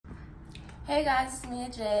Hey guys, it's me,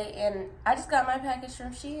 Jay, and I just got my package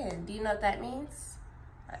from SHEIN. Do you know what that means?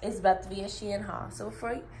 It's about to be a SHEIN haul. So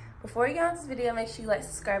before you get on this video, make sure you like,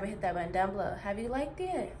 subscribe, and hit that button down below. Have you liked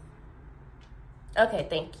it? Okay,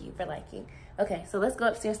 thank you for liking. Okay, so let's go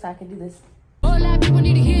upstairs so I can do this. All our people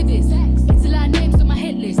need to hear this. It's a lot of names on my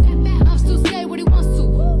hit list. I'm still saying what he wants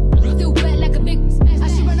to. Still wet like a big. I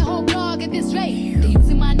should run a whole blog at this rate. They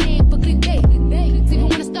using my name for clickbait. Even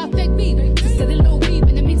wanna start fake beef. Just sell a little beef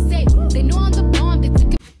in the mixtape. They know I'm the bomb. They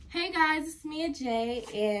took it. Hey guys, it's me, Jay,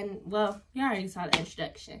 and well, you already saw the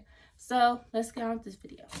introduction. So let's get on with this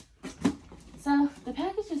video. So the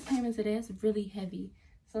package just came in today. It's really heavy.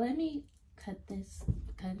 So let me cut it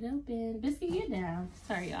open. Biscuit, get down.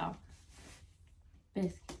 Sorry, y'all.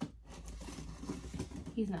 Biscuit.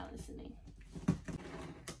 He's not listening.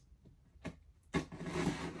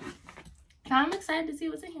 I'm excited to see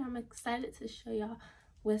what's in here. I'm excited to show y'all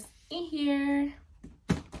what's in here.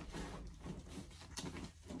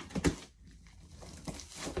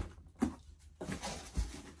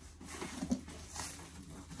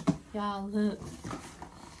 Y'all look.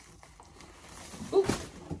 Ooh.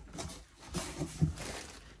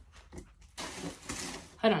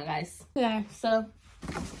 Hold on, guys. Yeah, so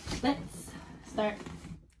let's start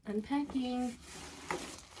unpacking.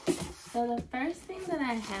 So the first thing that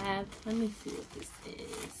I have, let me see what this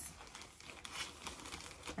is.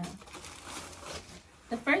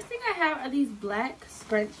 The first thing I have are these black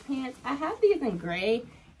scrunch pants. I have these in gray,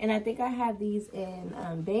 and I think I have these in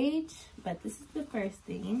beige, but this is the first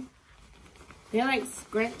thing. They're like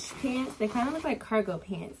scrunch pants. They kind of look like cargo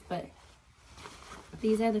pants, but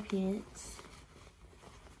these are the pants.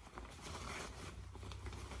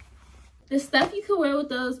 The stuff you can wear with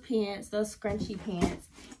those pants, those scrunchy pants,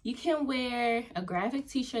 you can wear a graphic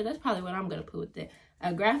t-shirt. That's probably what I'm going to put with it.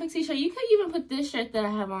 A graphic t-shirt. You could even put this shirt that I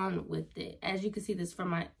have on with it. As you can see, this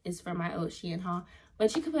is from my old SHEIN haul.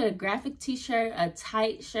 But you could put a graphic t-shirt, a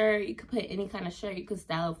tight shirt. You could put any kind of shirt. You could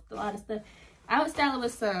style it with a lot of stuff. I would style it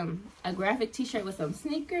with a graphic t-shirt with some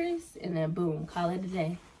sneakers, and then boom, call it a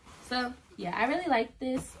day. So yeah, I really like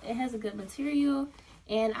this. It has a good material,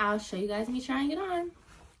 and I'll show you guys me trying it on.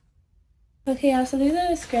 Okay, y'all, so these are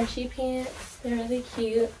the scrunchy pants. They're really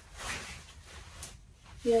cute.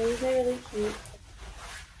 Yeah, these are really cute.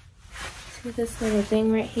 See this little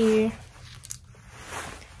thing right here?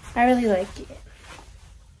 I really like it.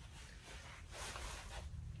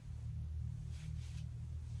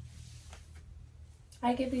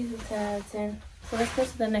 I give these a 10 out of 10. So let's go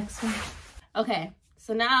to the next one. Okay,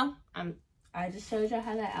 so now I just showed y'all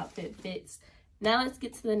how that outfit fits. Now let's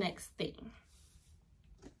get to the next thing.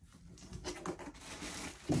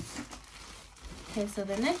 Okay, so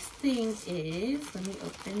the next thing is, let me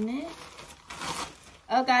open it.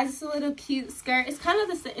 Oh guys, it's a little cute skirt. It's kind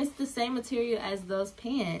of the same material as those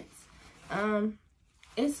pants.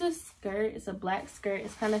 It's a skirt. It's a black skirt.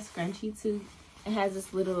 It's kind of scrunchy too. It has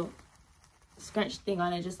this little scrunch thing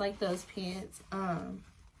on it, just like those pants.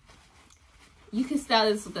 You can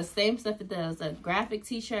style this with the same stuff it does. A graphic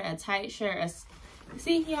t-shirt, a tight shirt.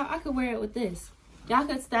 See, y'all, I could wear it with this. Y'all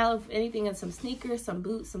could style it with anything, and some sneakers, some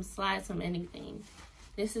boots, some slides, some anything.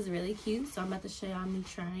 This is really cute, so I'm about to show y'all me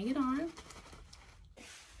trying it on.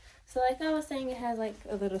 So like I was saying, it has like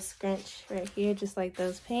a little scrunch right here, just like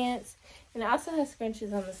those pants. And it also has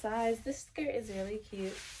scrunches on the sides. This skirt is really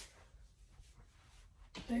cute.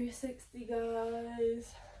 360,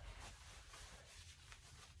 guys.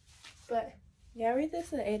 But yeah, I rate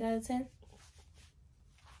this an 8 out of 10.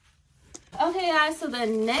 Okay, guys, so the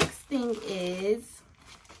next thing is,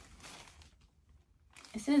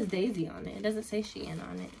 it says DAZY on it. It doesn't say SHEIN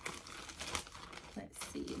on it. Let's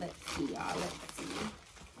see, y'all. Let's see.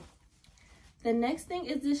 The next thing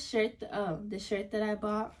is this shirt. The shirt that I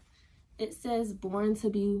bought. It says "Born to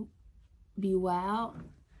be Wild."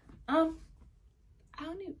 I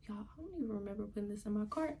don't even remember putting this in my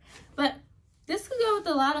cart, but this could go with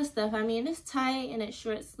a lot of stuff. I mean, it's tight and it's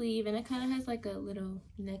short sleeve, and it kind of has like a little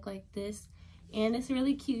neck like this, and it's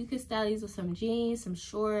really cute. You could style these with some jeans, some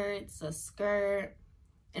shorts, a skirt,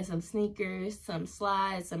 and some sneakers, some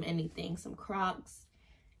slides, some anything, some Crocs.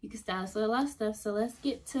 You can style this with a lot of stuff. So let's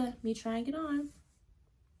get to me trying it on.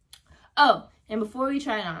 Oh, and before we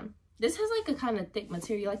try it on, this has like a kind of thick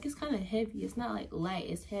material. Like, it's kind of heavy. It's not like light,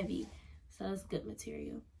 it's heavy. So it's good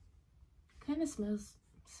material. Kind of smells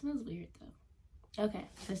weird though. Okay,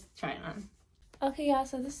 let's try it on. Okay, y'all,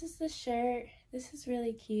 so this is the shirt. This is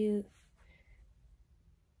really cute.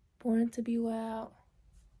 Born to be wild.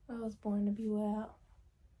 I was born to be wild.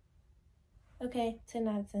 Okay, 10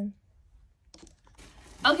 out of 10.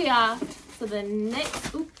 Okay, y'all, so the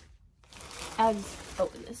next, I'll just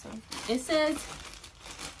open this one. It says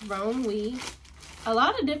ROMWE. A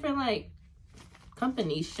lot of different like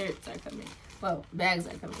company shirts are coming. Well, bags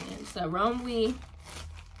are coming in. So ROMWE,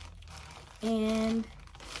 and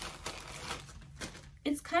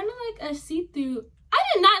it's kind of like a see-through. I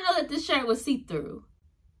did not know that this shirt was see-through.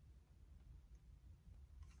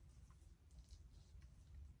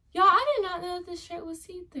 Y'all, I did not know that this shirt was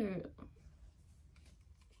see-through.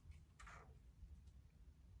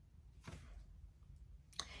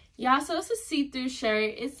 Y'all, so it's a see-through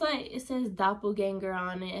shirt. It's like, it says doppelganger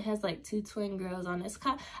on it. It has like 2 twin girls on it. It's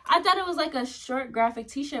kind of, I thought it was like a short graphic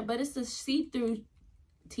t-shirt, but it's a see-through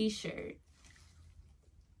t-shirt.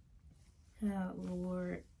 Oh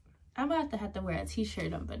Lord, I'm about to have to wear a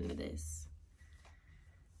t-shirt up under this.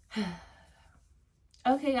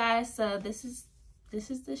 Okay guys, so this is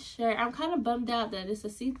the shirt. I'm kind of bummed out that it's a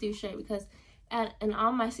see-through shirt because in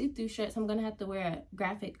all my see-through shirts, I'm gonna have to wear a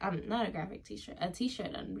graphic, not a graphic t-shirt, a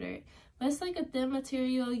t-shirt under it. But it's like a thin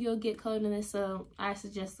material. You'll get cold in this, so I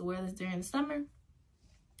suggest to wear this during the summer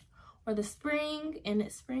or the spring. And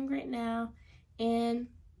it's spring right now. And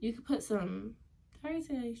you could put some, I already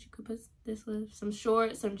said you could put this with some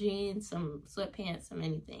shorts, some jeans, some sweatpants, some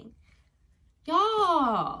anything.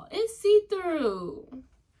 Y'all, it's see-through.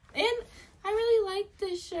 And I really like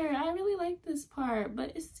this shirt. I really like this part,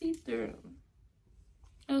 but it's see-through.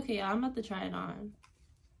 Okay, y'all, I'm about to try it on.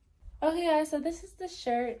 Okay, guys, so this is the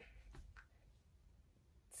shirt.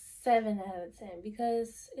 7 out of 10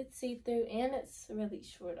 because it's see-through and it's really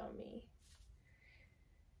short on me.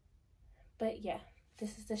 But yeah,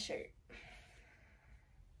 this is the shirt.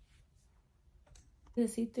 The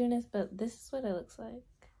see-throughness, but this is what it looks like.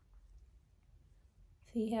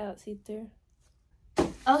 See how it's see-through?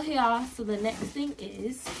 Okay, y'all, so the next thing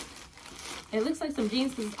is, it looks like some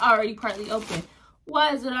jeans because it's already partly open.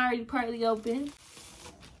 Why is it already partly open?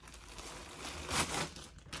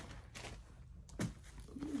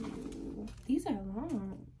 Ooh, these are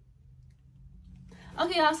long.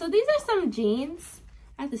 Okay, y'all, so these are some jeans.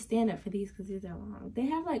 I have to stand up for these because these are long. They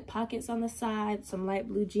have like pockets on the side, some light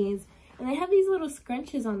blue jeans, and they have these little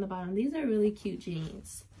scrunches on the bottom. These are really cute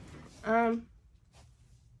jeans.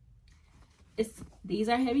 These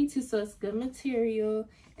are heavy too, so it's good material,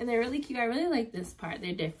 and they're really cute. I really like this part.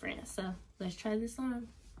 They're different, so let's try this on.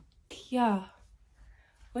 Yeah,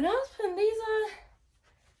 when I was putting these on,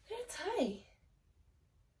 they're tight.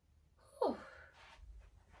 Whew.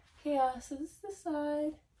 Yeah, so this is the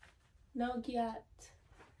side. No gyat.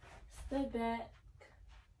 It's the back.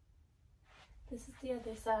 This is the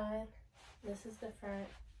other side. This is the front.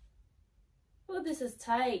 Oh, this is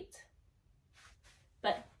tight.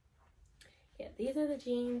 But yeah, these are the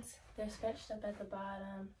jeans. They're scratched up at the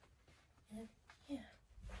bottom. And yeah.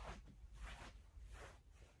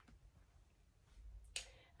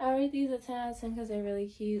 I rate these a 10 out of 10 because they're really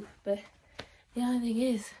cute. But the only thing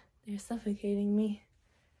is, they're suffocating me.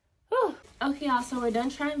 Whew. Okay, y'all, so we're done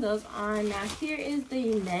trying those on. Now here is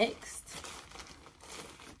the next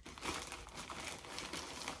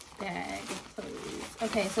bag of clothes.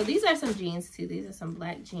 Okay, so these are some jeans too. These are some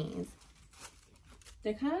black jeans.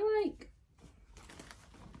 They're kind of like,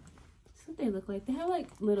 that's what they look like. They have like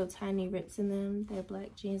little tiny rips in them. They're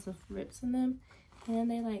black jeans with rips in them. And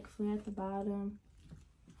they like flare at the bottom.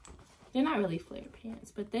 They're not really flare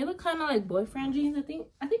pants, but they look kind of like boyfriend jeans. I think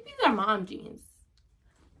these are mom jeans.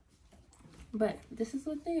 But this is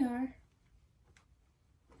what they are.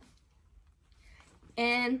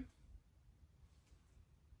 And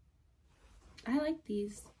I like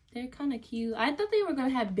these. They're kind of cute. I thought they were going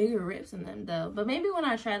to have bigger rips in them though. But maybe when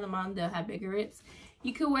I try them on, they'll have bigger rips.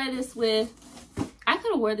 You could wear this with, I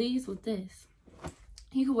could have wore these with this.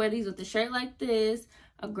 You could wear these with a shirt like this,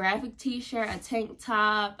 a graphic t-shirt, a tank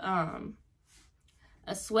top,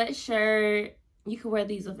 a sweatshirt. You could wear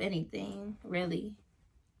these with anything, really.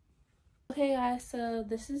 Okay guys, so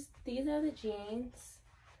these are the jeans.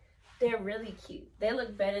 They're really cute. They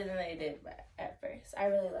look better than they did at first. I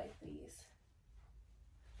really like these.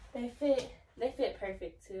 They fit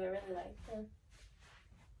perfect too. I really like them.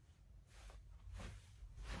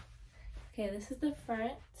 Okay, this is the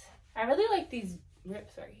front. I really like these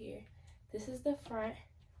rips right here. This is the front,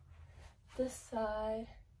 the side,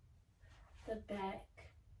 the back,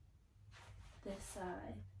 this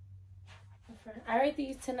side, the front. I rate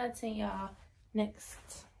these 10 out of 10, y'all.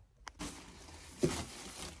 Next.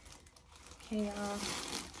 Okay, y'all.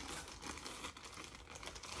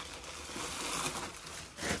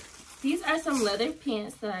 These are some leather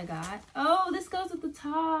pants that I got. Oh, this goes with the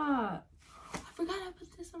top. I forgot I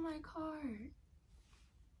put this on my card.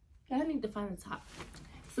 I need to find the top.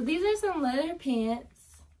 So these are some leather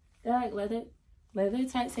pants. They're like leather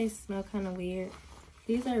tights. They smell kind of weird.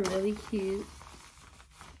 These are really cute.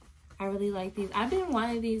 I really like these. I've been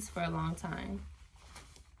wanting these for a long time.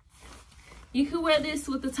 You could wear this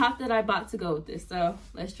with the top that I bought to go with this. So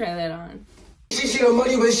let's try that on. She see the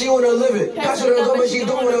money, but she wanna live it. Got to the go, but she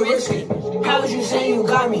don't wanna risk it. How was you saying you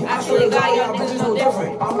got me? I swear to God, y'all bitches no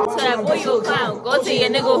different. So that boy, you a clown. Go to your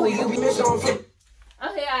nigga who you be missing on.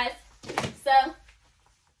 Okay, guys. So,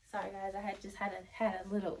 sorry guys, I had just had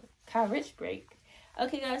a little Kyle Rich break.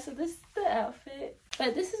 Okay, guys. So this is the outfit,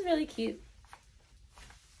 but this is really cute.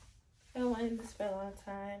 I've been wanting this for a long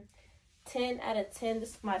time. 10 out of 10. This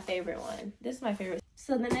is my favorite one. This is my favorite.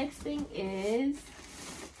 So the next thing is.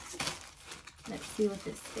 Let's see what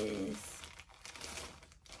this is.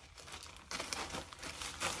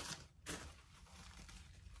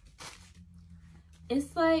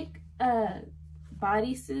 It's like a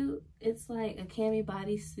bodysuit. It's like a cami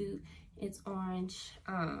bodysuit. It's orange.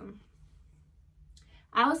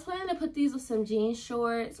 I was planning to put these with some jean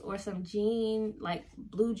shorts or some like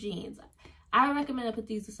blue jeans. I recommend to put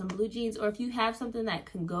these with some blue jeans, or if you have something that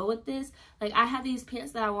can go with this. Like I have these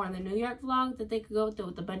pants that I wore in the New York vlog that they could go with it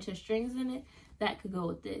with a bunch of strings in it. That could go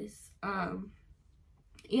with this.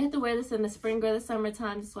 You have to wear this in the spring or the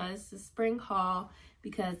summertime. That's why it's a spring haul,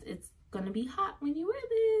 because it's gonna be hot when you wear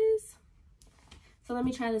this. So let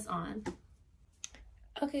me try this on.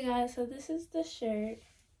 Okay guys, so this is the shirt.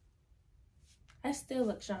 I still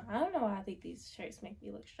look strong. I don't know why I think these shirts make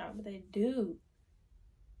me look strong, but they do.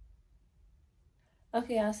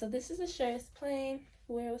 Okay y'all, so this is the shirt. It's plain.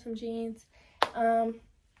 Wear it with some jeans.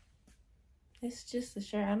 It's just the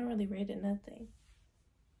shirt. I don't really rate it nothing.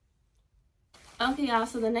 Okay y'all,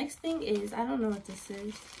 so the next thing is, I don't know what this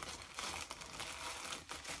is.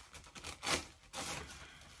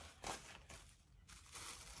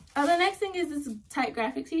 Oh, the next thing is this tight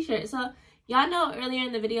graphic t-shirt. So y'all know earlier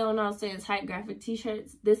in the video when I was saying tight graphic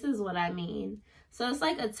t-shirts, this is what I mean. So it's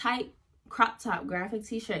like a tight crop top graphic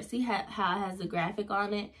t-shirt. See how it has the graphic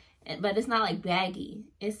on it, but it's not like baggy.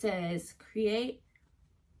 It says create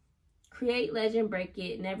legend, break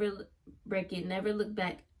it, never look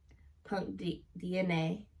back, punk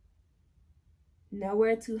DNA,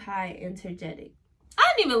 nowhere too high, energetic.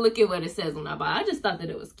 I didn't even look at what it says when I bought it. I just thought that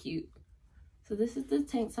it was cute. So this is the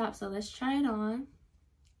tank top, so let's try it on.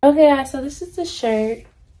 Okay guys, so this is the shirt.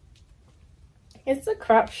 It's a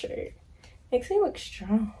crop shirt. Makes me look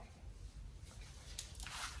strong.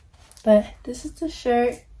 But this is the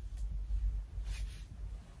shirt.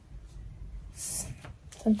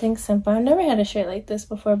 Something simple. I've never had a shirt like this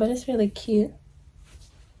before, but it's really cute.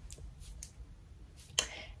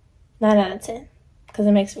 9 out of 10, because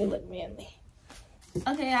it makes me look manly.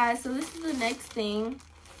 Okay guys, so this is the next thing.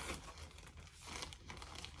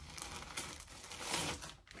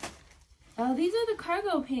 Oh, these are the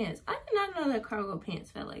cargo pants. I did not know that cargo pants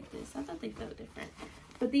felt like this. I thought they felt different.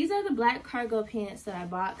 But these are the black cargo pants that I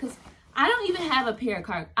bought, because I don't even have a pair of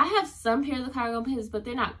cargo. I have some pairs of cargo pants, but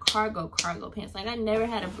they're not cargo pants. Like I never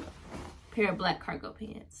had a pair of black cargo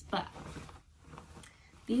pants. But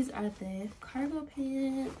these are the cargo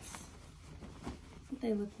pants. That's what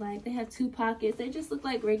they look like. They have 2 pockets. They just look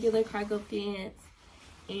like regular cargo pants.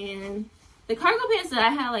 And the cargo pants that I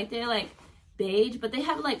have, like they're like beige, but they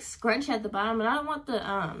have like scrunch at the bottom, and I don't want the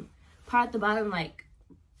part at the bottom, like,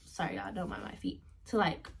 sorry y'all, don't mind my feet, to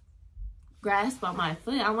like grasp on my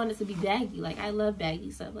foot. I want it to be baggy. Like I love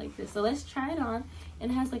baggy stuff like this. So let's try it on.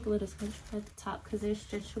 And it has like a little scrunch at the top because they're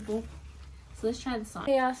stretchable. So let's try this on.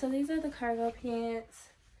 Okay y'all, so these are the cargo pants.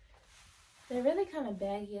 They're really kind of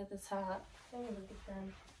baggy at the top. Let me look at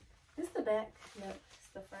them. This is the back. Nope, it's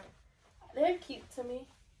the front. They're cute to me.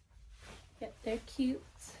 Yep, they're cute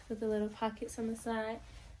with the little pockets on the side.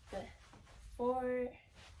 But forward,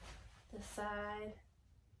 the side,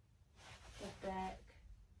 the back,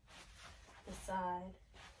 the side,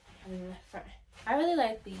 and the front. I really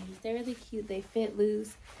like these. They're really cute. They fit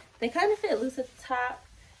loose. They kind of fit loose at the top.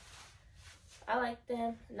 I like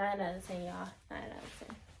them. 9 out of 10, y'all. 9 out of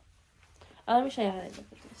 10. Oh, let me show you how they look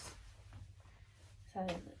with this. That's how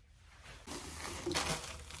they look.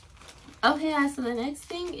 Okay, guys, so the next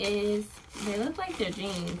thing is, they look like they're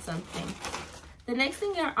jeans something. The next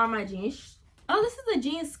thing are my jeans. Oh, this is a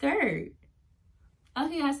jean skirt.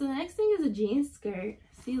 Okay, guys, so the next thing is a jean skirt.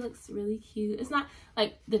 See, it looks really cute. It's not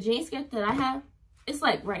like the jean skirt that I have. It's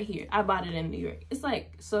like right here. I bought it in New York. It's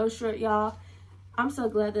like so short, y'all. I'm so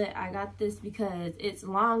glad that I got this because it's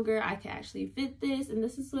longer. I can actually fit this, and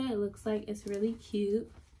this is what it looks like. It's really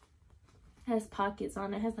cute. It has pockets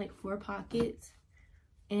on it. It has like 4 pockets.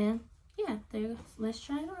 And yeah, there goes. Let's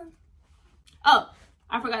try it on. Oh,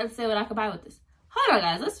 I forgot to say what I could buy with this. Hold on,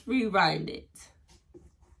 guys. Let's rewind it.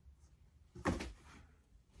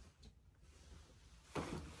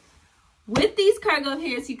 With these cargo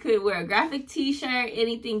pants, you could wear a graphic t-shirt,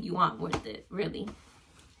 anything you want with it, really.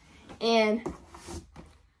 And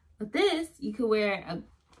with this, you could wear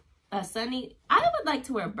a sunny, I would like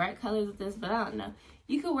to wear bright colors with this, but I don't know.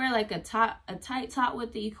 You could wear like a tight top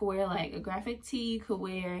with it. You could wear like a graphic tee. You could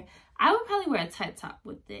wear, I would probably wear a tight top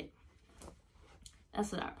with it.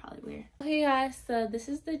 That's what I'd probably wear. Okay guys, so this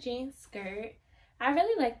is the jean skirt. I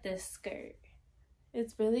really like this skirt.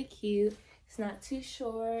 It's really cute. It's not too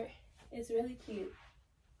short. It's really cute.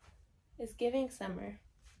 It's giving summer.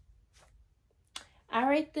 I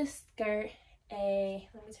rate this skirt a,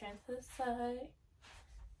 let me turn to the side.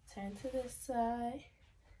 Turn to this side.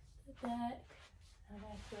 The back.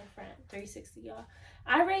 Back to the front. 360, y'all.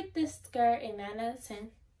 I rate this skirt a 9 out of 10.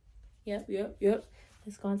 Yep.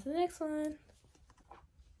 Let's go on to the next one.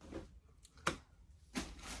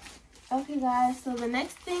 Okay, guys. So the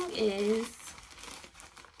next thing is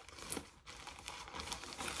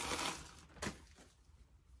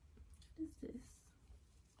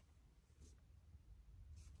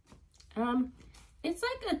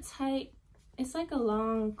it's like a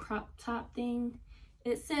long crop top thing.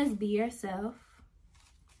 It says be yourself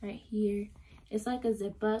right here. It's like a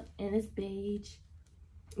zip up and it's beige.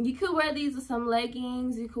 You could wear these with some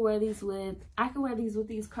leggings. You could wear these with, I could wear these with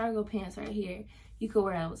these cargo pants right here. You could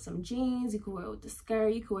wear it with some jeans. You could wear it with the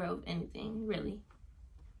skirt. You could wear it with anything, really.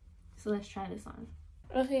 So let's try this on.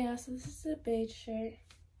 Okay, y'all, so this is a beige shirt.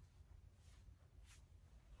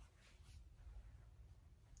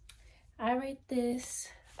 I rate this,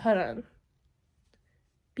 hold on.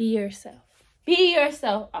 Be yourself. Be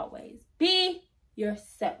yourself always. Be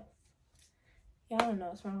yourself. Y'all don't know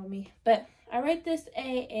what's wrong with me. But I rate this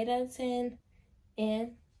a 8 out of 10.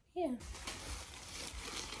 And yeah.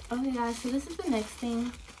 Okay guys, so this is the next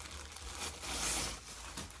thing.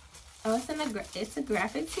 Oh, it's a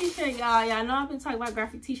graphic t-shirt, y'all. Y'all know I've been talking about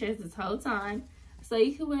graphic t-shirts this whole time. So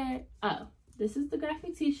you can wear, oh, this is the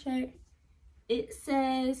graphic t-shirt. It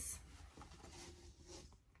says,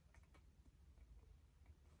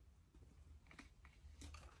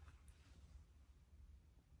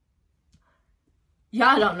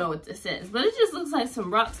 y'all don't know what this says, but it just looks like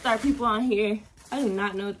some rock star people on here. I do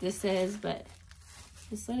not know what this says, but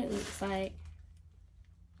this is what it looks like.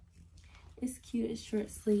 It's cute. It's short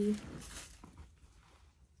sleeve.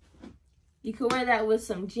 You could wear that with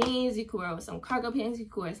some jeans. You could wear it with some cargo pants. You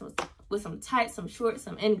could wear it with some tights, some shorts,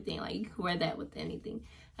 some anything. Like, you could wear that with anything.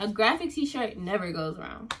 A graphic t-shirt never goes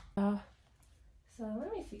wrong. So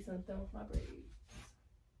let me see something with my braids.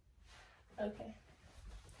 Okay.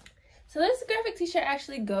 So this graphic t-shirt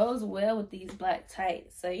actually goes well with these black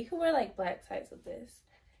tights. So you can wear like black tights with this.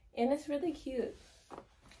 And it's really cute.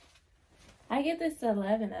 I give this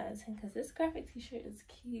 11 out of 10 because this graphic t-shirt is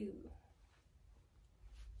cute.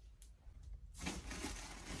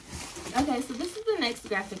 Okay, so this is the next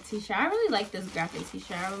graphic t-shirt. I really like this graphic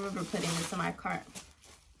t-shirt. I remember putting this in my cart.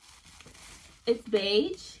 It's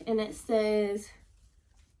beige and it says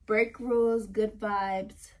break rules, good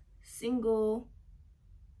vibes, single.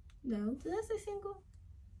 No, did I say single?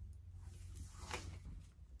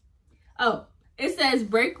 Oh, it says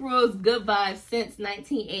break rules, good vibes since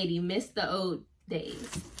 1980. Miss the old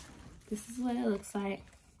days. This is what it looks like.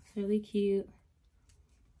 It's really cute.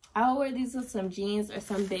 I'll wear these with some jeans or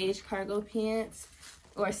some beige cargo pants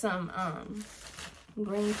or some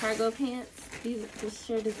green cargo pants. This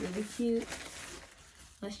shirt is really cute.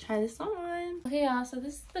 Let's try this on. Okay, y'all, so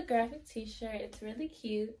this is the graphic t-shirt. It's really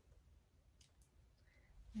cute.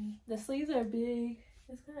 The sleeves are big.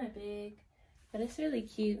 It's kind of big, but it's really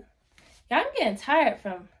cute. Yeah, I'm getting tired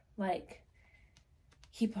from like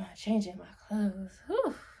keep on changing my clothes.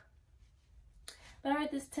 Whew. But I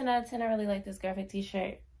rate this 10 out of 10. I really like this graphic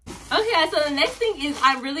t-shirt. Okay, so the next thing is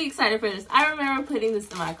I'm really excited for this. I remember putting this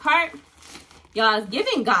in my cart. Y'all, it's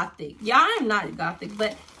giving gothic. Y'all, I'm not gothic,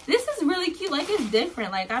 but this is really cute. Like, it's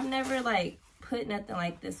different. Like, I've never like put nothing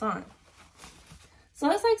like this on. So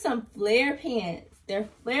it's like some flare pants. They're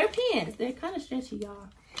flare pants. They're kind of stretchy, y'all.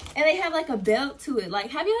 And they have like a belt to it. Like,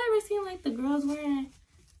 have you ever seen like the girls wearing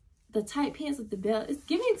the tight pants with the belt? It's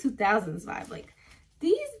giving 2000s vibe. Like,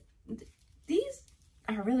 these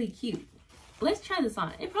are really cute. Let's try this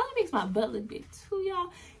on. It probably makes my butt look big too,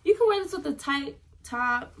 y'all. You can wear this with a tight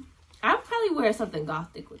top. I'll probably wear something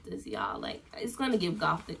gothic with this, y'all. Like, it's going to give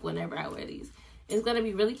gothic whenever I wear these. It's going to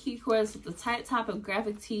be really cute. You can wear this with a tight top, a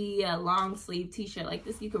graphic tee, a long sleeve t-shirt like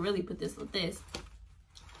this. You could really put this with this.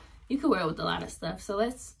 You could wear it with a lot of stuff. So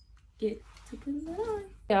let's get to putting it on.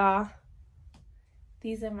 Y'all,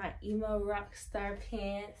 these are my emo rock star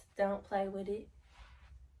pants. Don't play with it.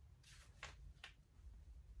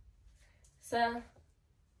 So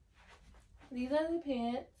these are the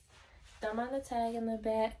pants. thumb on the tag in the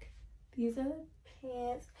back. These are the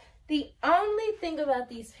pants. The only thing about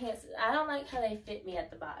these pants is I don't like how they fit me at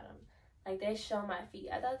the bottom. Like, they show my feet.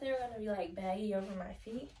 I thought they were going to be, like, baggy over my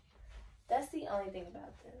feet. That's the only thing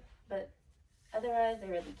about them. But otherwise,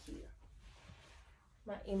 they're really cute.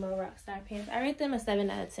 My emo rockstar pants. I rate them a 7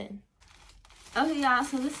 out of 10. Okay, y'all,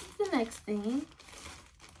 so this is the next thing.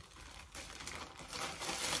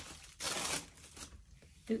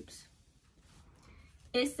 Oops.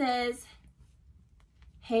 It says,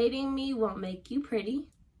 hating me won't make you pretty.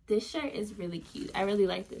 This shirt is really cute. I really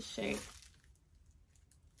like this shirt.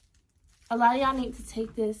 A lot of y'all need to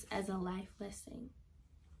take this as a life lesson.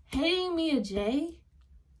 Hating me a J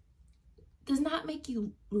does not make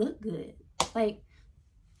you look good. Like,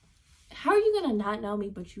 how are you gonna not know me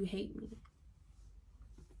but you hate me?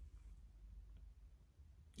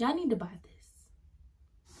 Y'all need to buy this.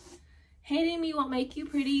 Hating me won't make you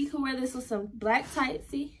pretty. You can wear this with some black tights.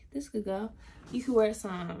 See, this could go. You could wear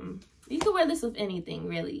some, you could wear this with anything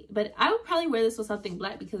really. But I would probably wear this with something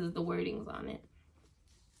black because of the wordings on it.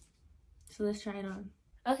 So let's try it on.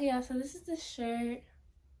 Okay, y'all, so this is the shirt.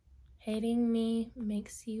 Hating me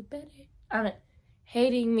makes you better.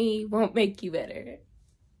 Hating me won't make you better.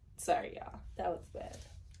 Sorry, y'all. That was bad.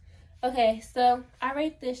 Okay, so I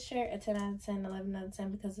rate this shirt a 10 out of 10, 11 out of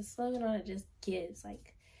 10 because the slogan on it just gives,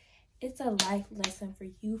 like, it's a life lesson for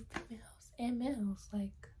you females and males.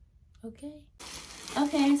 Like, okay.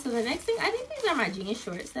 Okay, so the next thing, I think these are my jean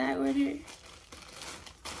shorts that I ordered.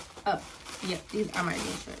 Oh, yep, these are my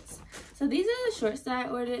jean shorts. So these are the shorts that I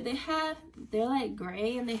ordered. They're like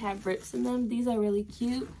gray and they have rips in them. These are really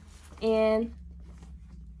cute. And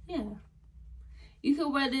yeah, you could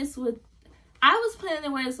wear this with, I was planning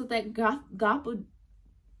to wear this with that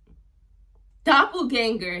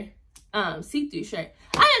doppelganger see-through shirt.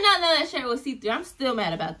 I did not know that shirt was see-through. I'm still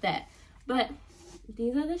mad about that. But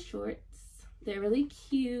these are the shorts. They're really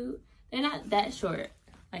cute. They're not that short.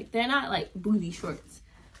 Like, they're not like booty shorts.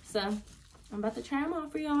 So I'm about to try them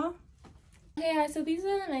on for y'all. Okay, guys, so these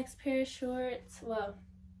are the next pair of shorts. Well,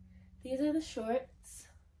 these are the shorts.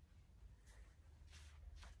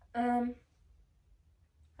 I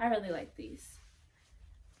really like these.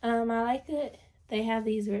 I like that they have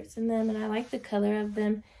these rips in them, and I like the color of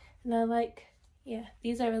them. And I like, yeah,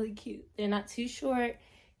 these are really cute. They're not too short,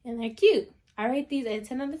 and they're cute. I rate these a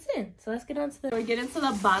 10 out of 10. So let's get on to we're getting to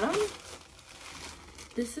the bottom.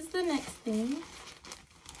 This is the next thing.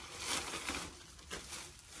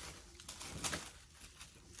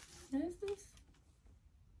 What is this?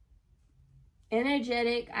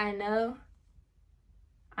 Energetic. I know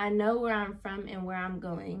where I'm from and where I'm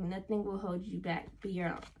going. Nothing will hold you back. Be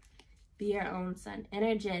your own son.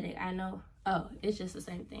 Energetic. I know. Oh, it's just the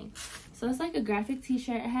same thing. So it's like a graphic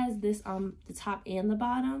t-shirt. It has this on the top and the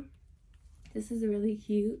bottom. This is really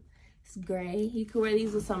cute. It's gray. You could wear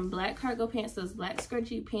these with some black cargo pants, those black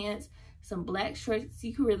scrunchy pants, some black shorts.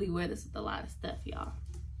 You could really wear this with a lot of stuff, y'all.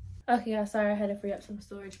 Okay, y'all, sorry I had to free up some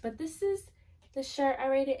storage. But this is the shirt. I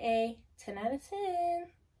rated a 10 out of 10.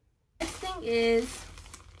 Next thing is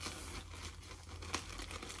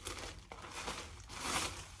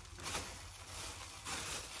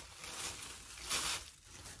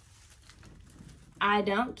I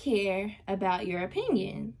don't care about your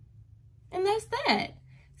opinion. And that's that.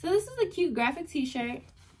 So this is a cute graphic t-shirt.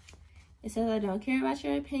 It says I don't care about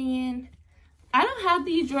your opinion. I don't have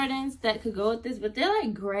these Jordans that could go with this, but they're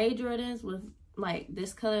like gray Jordans with like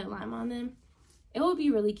this color lime on them. It would be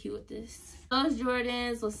really cute with this. Those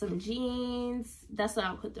Jordans with some jeans. That's what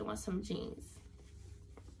I'll put them with, some jeans.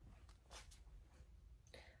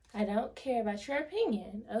 I don't care about your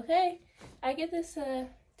opinion. Okay. I give this a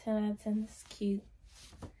 10 out of 10. This is cute.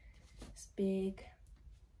 It's big.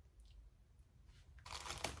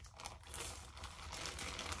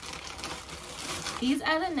 These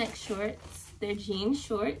are the next shorts. They're jean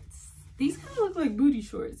shorts. These kind of look like booty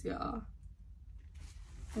shorts, y'all.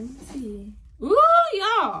 Let me see. Ooh,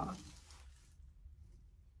 y'all.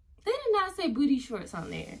 They did not say booty shorts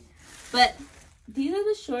on there. But these are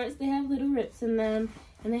the shorts. They have little rips in them.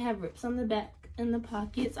 And they have rips on the back and the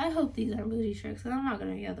pockets. I hope these are booty shorts because I'm not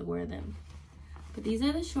going to be able to wear them. But these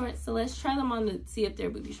are the shorts. So let's try them on to see if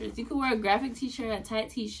they're booty shorts. You could wear a graphic t-shirt, a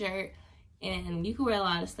tight t-shirt. And you could wear a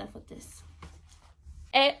lot of stuff with this.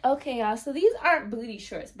 And, okay, y'all. So these aren't booty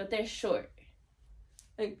shorts, but they're short.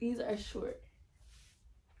 Like, these are short.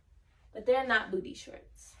 But they're not booty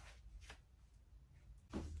shorts.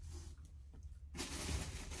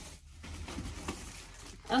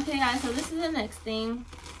 Okay, guys, so this is the next thing.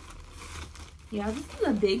 Yeah, this is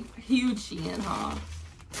a big, huge SHEIN haul.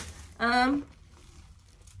 Oh,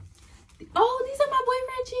 these are my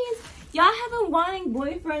boyfriend jeans. Y'all have been wanting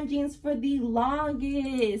boyfriend jeans for the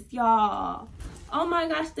longest, y'all. Oh my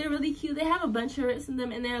gosh, they're really cute. They have a bunch of rips in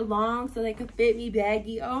them and they're long so they can fit me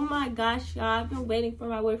baggy. Oh my gosh, y'all. I've been waiting for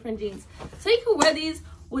my boyfriend jeans. So you can wear these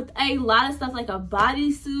with a lot of stuff like a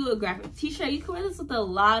bodysuit, a graphic t-shirt. You can wear this with a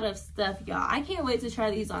lot of stuff, y'all. I can't wait to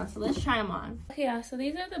try these on. So let's try them on. Okay, y'all. So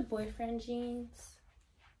these are the boyfriend jeans.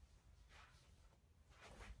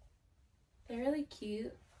 They're really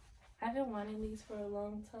cute. I've been wanting these for a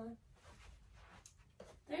long time.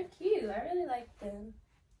 They're cute. I really like them.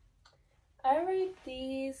 I rate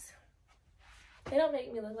these. They don't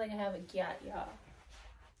make me look like I have a gyat, y'all.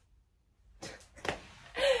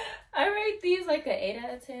 I rate these like an 8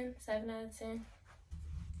 out of 10, 7 out of 10.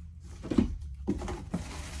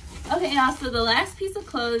 Okay, y'all. So the last piece of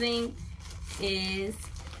clothing is.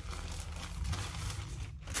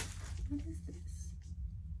 What is this?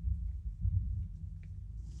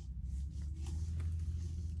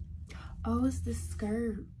 Oh, it's the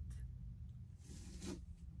skirt.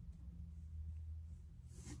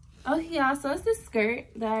 Oh yeah, so it's the skirt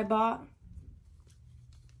that I bought.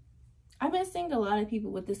 I've been seeing a lot of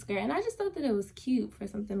people with this skirt, and I just thought that it was cute for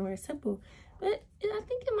something to wear simple. But I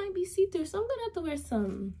think it might be see-through, so I'm gonna have to wear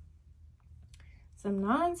some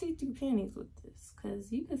non-see-through panties with this,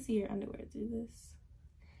 because you can see your underwear through this.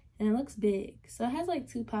 And it looks big. So it has like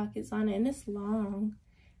 2 pockets on it, and it's long.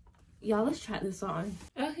 Y'all, let's try this on.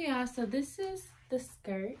 Okay, y'all, so this is the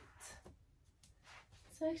skirt.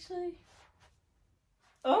 It's actually...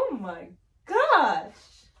 Oh my gosh.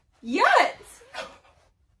 Yacht.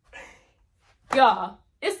 Y'all,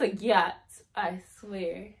 it's a yacht, I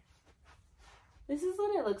swear. This is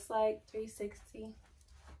what it looks like, 360.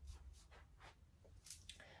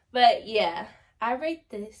 But yeah, I rate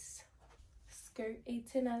this skirt a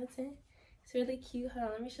 10 out of 10. It's really cute. Hold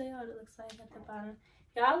on, let me show you what it looks like at the bottom.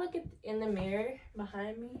 Y'all look in the mirror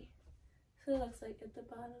behind me. So it looks like at the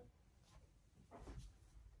bottom.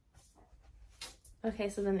 Okay,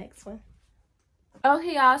 so the next one.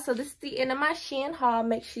 Okay, y'all, so this is the end of my SHEIN haul.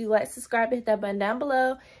 Make sure you like, subscribe, hit that button down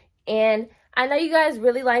below. And I know you guys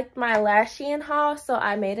really liked my last SHEIN haul, so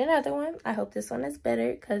I made another one. I hope this one is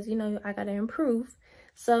better because, you know, I gotta improve.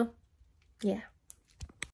 So, yeah.